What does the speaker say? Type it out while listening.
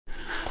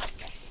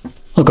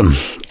Welcome,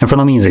 in front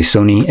of me is a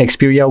Sony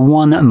Xperia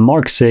 1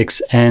 Mark VI,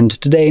 and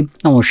today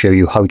I will show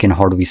you how you can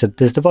hard reset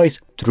this device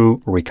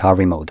through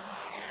recovery mode.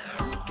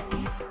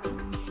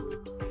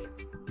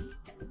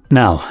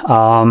 Now,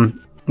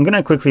 I'm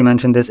gonna quickly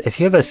mention this.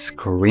 If you have a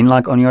screen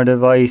lock on your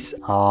device,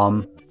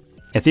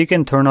 if you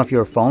can turn off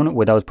your phone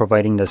without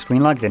providing the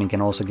screen lock, then you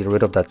can also get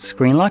rid of that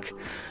screen lock.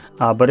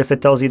 But if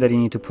it tells you that you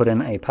need to put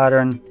in a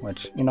pattern,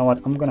 which, you know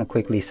what, I'm gonna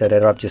quickly set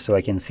it up just so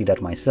I can see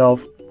that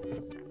myself.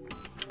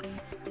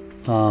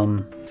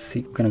 Let's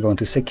see, I'm gonna go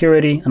into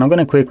security and I'm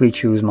gonna quickly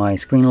choose my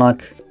screen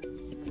lock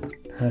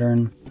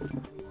pattern.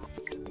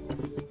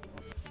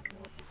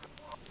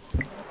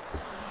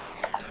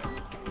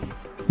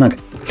 Okay,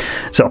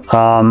 so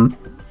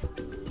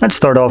let's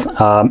start off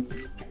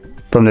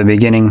from the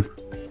beginning,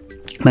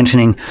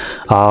 mentioning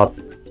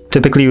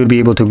typically you would be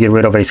able to get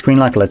rid of a screen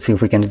lock. Let's see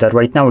if we can do that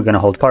right now. We're gonna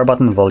hold power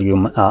button,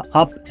 volume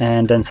up,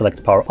 and then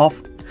select power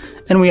off,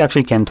 and we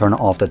actually can turn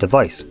off the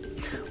device.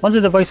 Once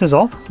the device is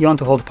off, you want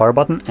to hold power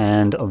button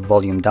and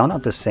volume down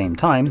at the same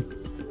time.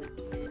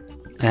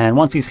 And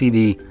once you see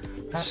the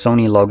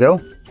Sony logo,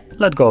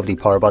 let go of the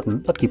power button,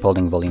 but keep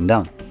holding volume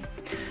down.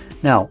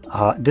 Now,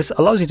 this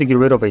allows you to get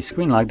rid of a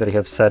screen lock that you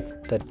have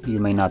set that you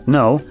may not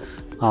know.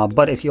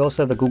 But if you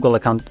also have a Google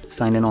account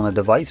signed in on a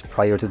device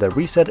prior to the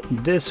reset,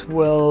 this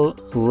will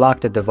lock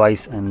the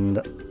device,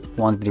 and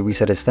once the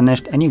reset is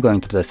finished and you go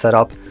into the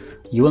setup,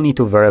 you will need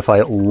to verify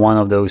one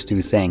of those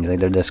two things,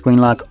 either the screen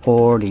lock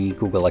or the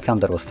Google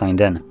account that was signed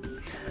in.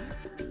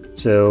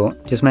 So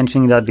just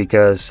mentioning that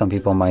because some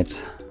people might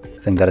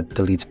think that it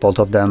deletes both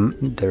of them.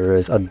 There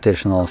is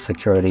additional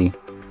security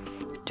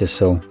just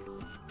so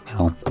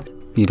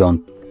you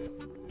don't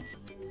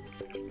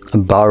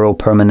borrow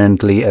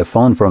permanently a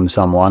phone from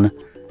someone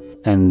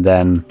and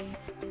then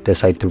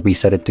decide to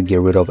reset it to get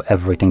rid of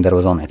everything that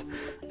was on it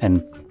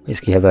and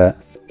basically have a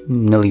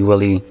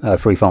nilly-willy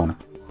free phone.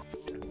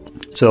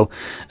 So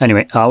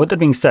anyway, with that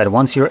being said,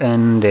 once you're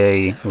in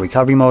the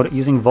recovery mode,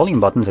 using volume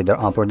buttons either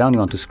up or down, you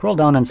want to scroll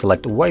down and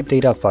select wipe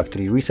data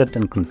factory reset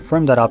and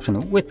confirm that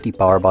option with the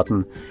power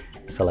button.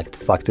 Select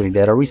factory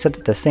data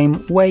reset the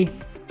same way.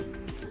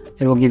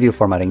 It will give you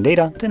formatting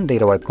data, then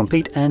data wipe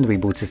complete, and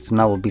reboot system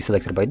now will be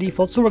selected by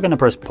default. So we're going to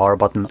press power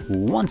button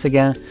once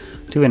again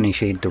to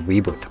initiate the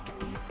reboot.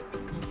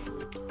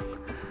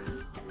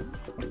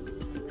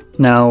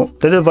 Now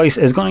the device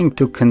is going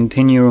to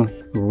continue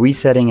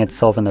resetting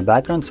itself in the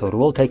background, so it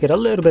will take it a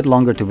little bit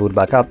longer to boot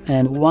back up,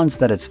 and once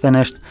that is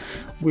finished,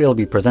 we'll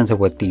be presented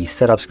with the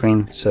setup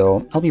screen.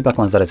 So I'll be back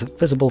once that is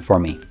visible for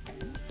me.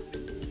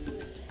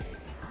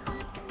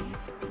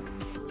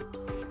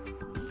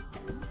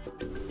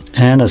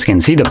 And as you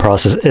can see, the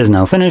process is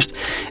now finished,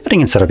 and you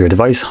can set up your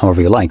device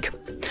however you like.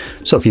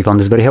 So if you found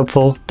this very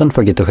helpful, don't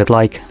forget to hit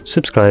like,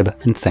 subscribe,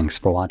 and thanks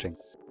for watching.